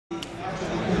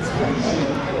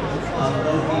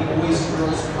Hey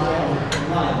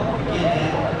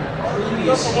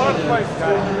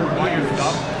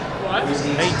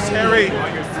Terry. You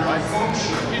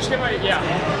just get my, yeah.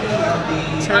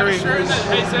 Terry. Sure that,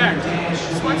 hey Zach,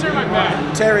 sweats are my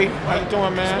bag. Terry, how you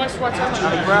doing, man? My sweats are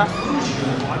my bag.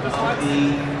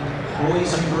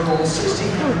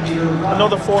 I know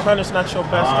the 400's not your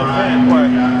best event, but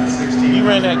you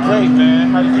ran that great,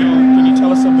 man. How did you? Can you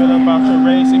tell us a bit about your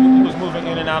race? You was moving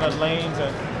in and out of lanes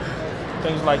and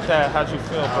things like that. How'd you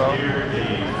feel, bro?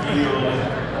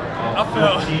 I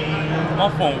felt my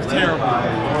phone was terrible.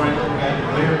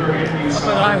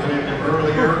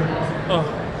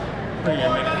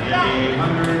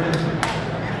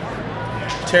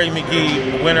 Terry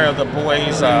McGee, winner of the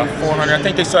boys 400. I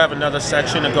think they still have another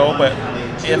section to go, but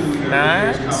if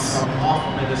not,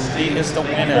 he is the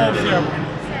winner.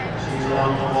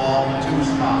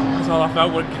 That's all I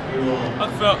felt. I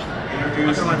felt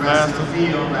like faster.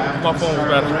 My phone was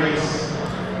better.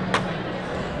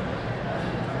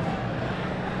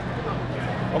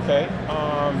 Okay,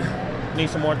 need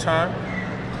some more time?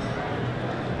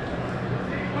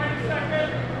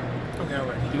 Okay, all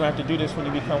right. You're gonna have to do this when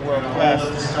you become world class.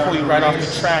 Pull you right off the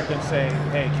track and say,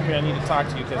 hey, Kabir, I need to talk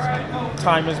to you because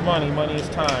time is money, money is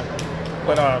time.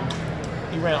 But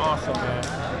you ran awesome, man.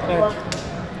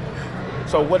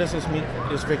 So what does this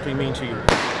victory mean to you?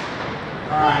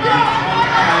 I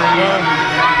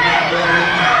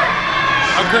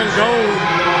couldn't go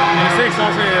in the 6, so I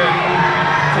said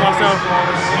to myself,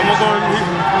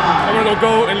 I'm gonna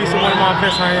go at least in one of my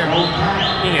best I am.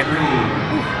 Yeah.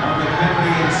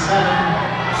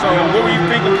 So what were you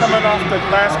thinking coming off the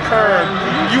last curve?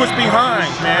 You was behind,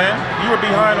 man. You were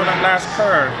behind on that last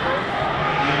curve.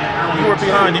 You were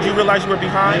behind. Did you realize you were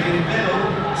behind?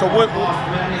 So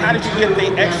how did you get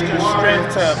the extra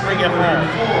strength to bring it home?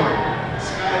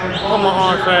 Put my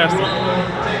arm faster.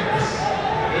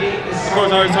 Of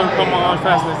course, I always told me to put my arm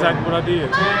faster. That's exactly what I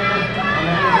did.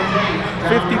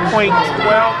 50.12,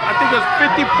 I think it was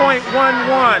 50.11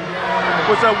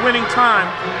 was a winning time.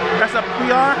 That's a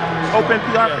PR? Open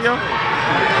PR for you?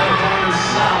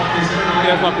 Yeah,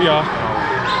 that's my PR.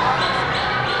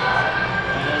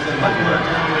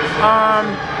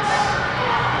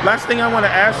 Last thing I want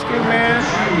to ask you, man,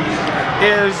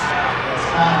 is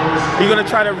you gonna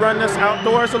try to run this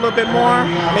outdoors a little bit more?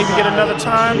 Maybe get another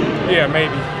time? Yeah,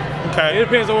 maybe. Okay. It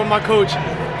depends on what my coach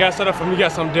got set up for me.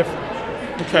 Got something different.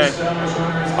 Okay.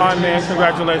 All right, man.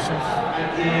 Congratulations.